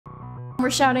We're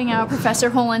shouting out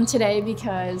Professor Holan today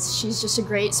because she's just a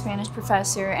great Spanish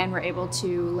professor and we're able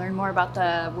to learn more about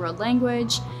the world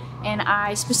language. And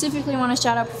I specifically want to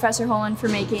shout out Professor Holan for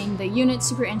making the unit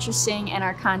super interesting and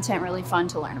our content really fun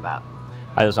to learn about.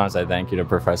 I just want to say thank you to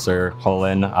Professor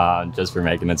Holan just for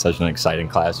making it such an exciting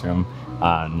classroom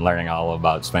and learning all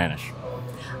about Spanish.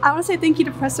 I want to say thank you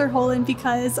to Professor Holan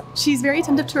because she's very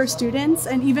attentive to her students,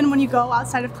 and even when you go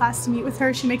outside of class to meet with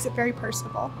her, she makes it very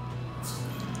personable.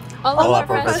 Hola,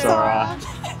 Profesora!